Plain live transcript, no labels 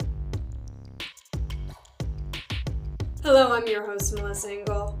Hello, I'm your host, Melissa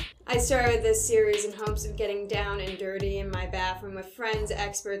Engel. I started this series in hopes of getting down and dirty in my bathroom with friends,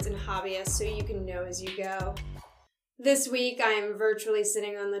 experts, and hobbyists so you can know as you go. This week, I am virtually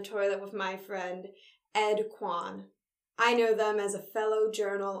sitting on the toilet with my friend, Ed Kwan. I know them as a fellow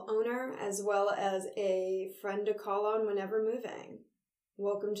journal owner as well as a friend to call on whenever moving.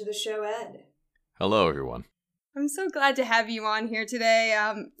 Welcome to the show, Ed. Hello, everyone. I'm so glad to have you on here today.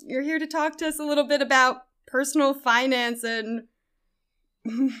 You're here to talk to us a little bit about personal finance and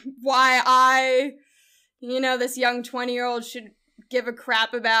why I, this young 20-year-old should give a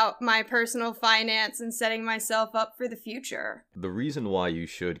crap about my personal finance and setting myself up for the future. The reason why you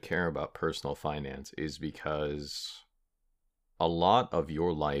should care about personal finance is because a lot of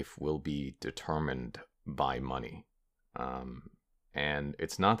your life will be determined by money. And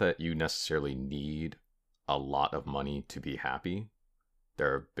it's not that you necessarily need a lot of money to be happy.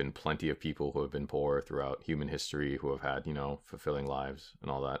 There have been plenty of people who have been poor throughout human history who have had, fulfilling lives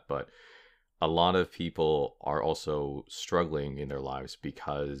and all that. But a lot of people are also struggling in their lives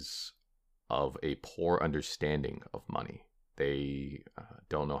because of a poor understanding of money. They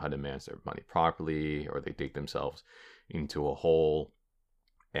don't know how to manage their money properly, or they dig themselves into a hole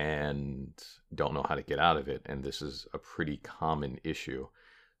and don't know how to get out of it. And this is a pretty common issue.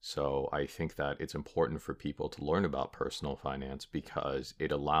 So I think that it's important for people to learn about personal finance because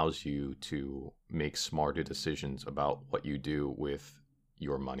it allows you to make smarter decisions about what you do with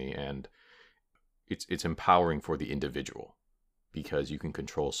your money. And it's empowering for the individual because you can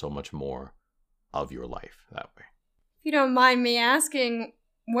control so much more of your life that way. If you don't mind me asking,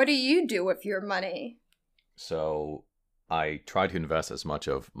 what do you do with your money? So I try to invest as much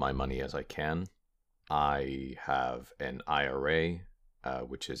of my money as I can. I have an IRA,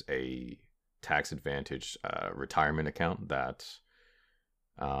 which is a tax-advantaged retirement account that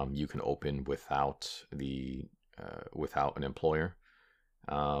you can open without an employer.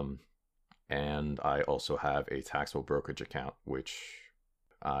 And I also have a taxable brokerage account, which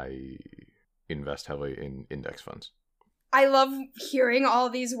I invest heavily in index funds. I love hearing all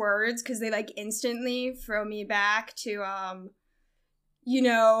these words because they instantly throw me back to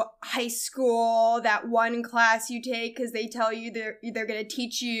high school, that one class you take because they tell you they're going to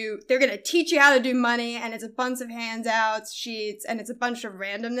teach you how to do money, and it's a bunch of handouts, sheets, and it's a bunch of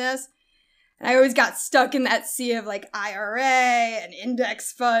randomness. And I always got stuck in that sea of IRA and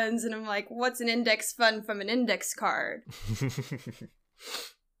index funds, and I'm like, what's an index fund from an index card?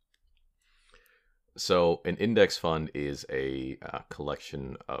 So an index fund is a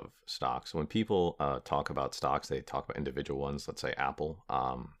collection of stocks. When people talk about stocks, they talk about individual ones. Let's say Apple.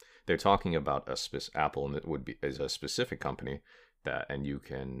 They're talking about Apple, and it is a specific company that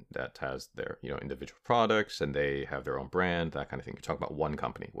has their individual products, and they have their own brand, that kind of thing. You talk about one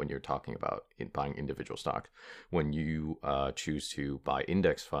company when you're talking about buying individual stocks. When you choose to buy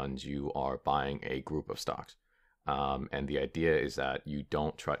index funds, you are buying a group of stocks. And the idea is that you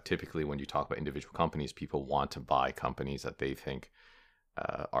don't try. Typically, when you talk about individual companies, people want to buy companies that they think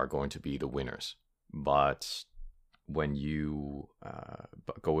are going to be the winners. But when you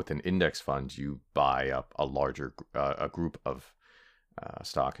go with an index fund, you buy up a group of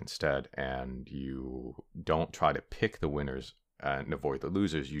stock instead, and you don't try to pick the winners and avoid the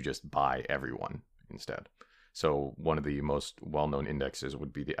losers. You just buy everyone instead. So one of the most well-known indexes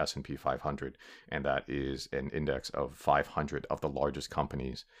would be the S&P 500, and that is an index of 500 of the largest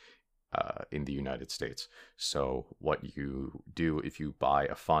companies in the United States. So what you do if you buy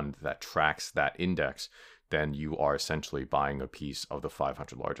a fund that tracks that index, then you are essentially buying a piece of the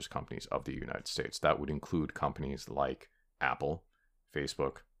 500 largest companies of the United States. That would include companies like Apple,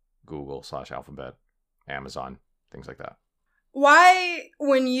 Facebook, Google/Alphabet, Amazon, things like that. Why,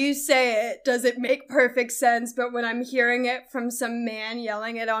 when you say it, does it make perfect sense, but when I'm hearing it from some man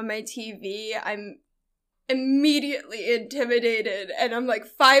yelling it on my TV, I'm immediately intimidated, and I'm like,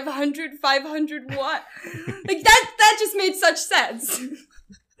 500 what? That just made such sense.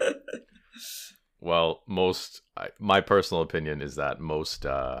 Well, my personal opinion is that most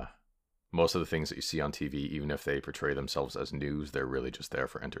of the things that you see on TV, even if they portray themselves as news, they're really just there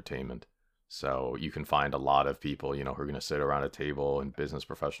for entertainment. So you can find a lot of people, who are going to sit around a table in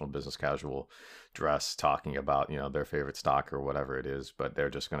professional, business casual dress talking about, their favorite stock or whatever it is, but they're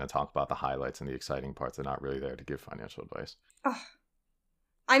just going to talk about the highlights and the exciting parts. They're not really there to give financial advice. Oh.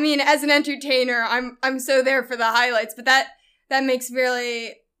 I mean, as an entertainer, I'm so there for the highlights, but that makes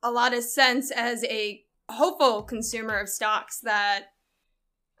really a lot of sense as a hopeful consumer of stocks, that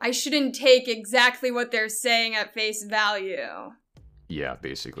I shouldn't take exactly what they're saying at face value. Yeah,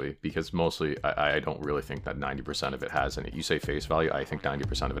 basically, because mostly I don't really think that 90% of it has any. You say face value, I think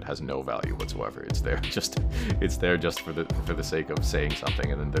 90% of it has no value whatsoever. It's there just for the sake of saying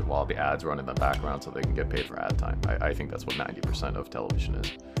something, and then while the ads run in the background so they can get paid for ad time. I think that's what 90% of television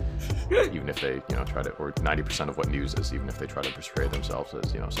is. Even if they try to, or 90% of what news is, even if they try to portray themselves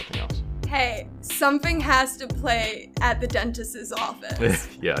as something else. Hey, something has to play at the dentist's office.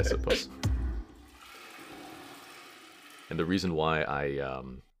 Yeah, I suppose. And the reason why I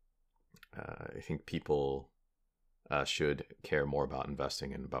think people should care more about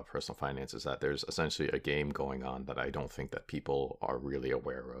investing and about personal finance is that there's essentially a game going on that I don't think that people are really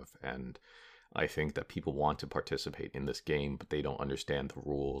aware of. And I think that people want to participate in this game, but they don't understand the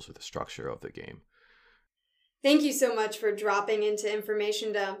rules or the structure of the game. Thank you so much for dropping into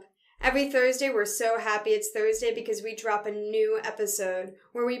Information Dump. Every Thursday, we're so happy it's Thursday because we drop a new episode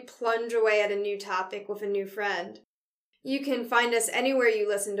where we plunge away at a new topic with a new friend. You can find us anywhere you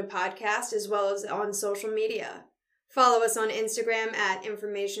listen to podcasts, as well as on social media. Follow us on Instagram at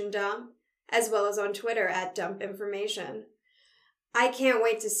Information Dump, as well as on Twitter at Dump Information. I can't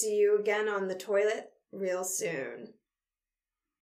wait to see you again on the toilet real soon.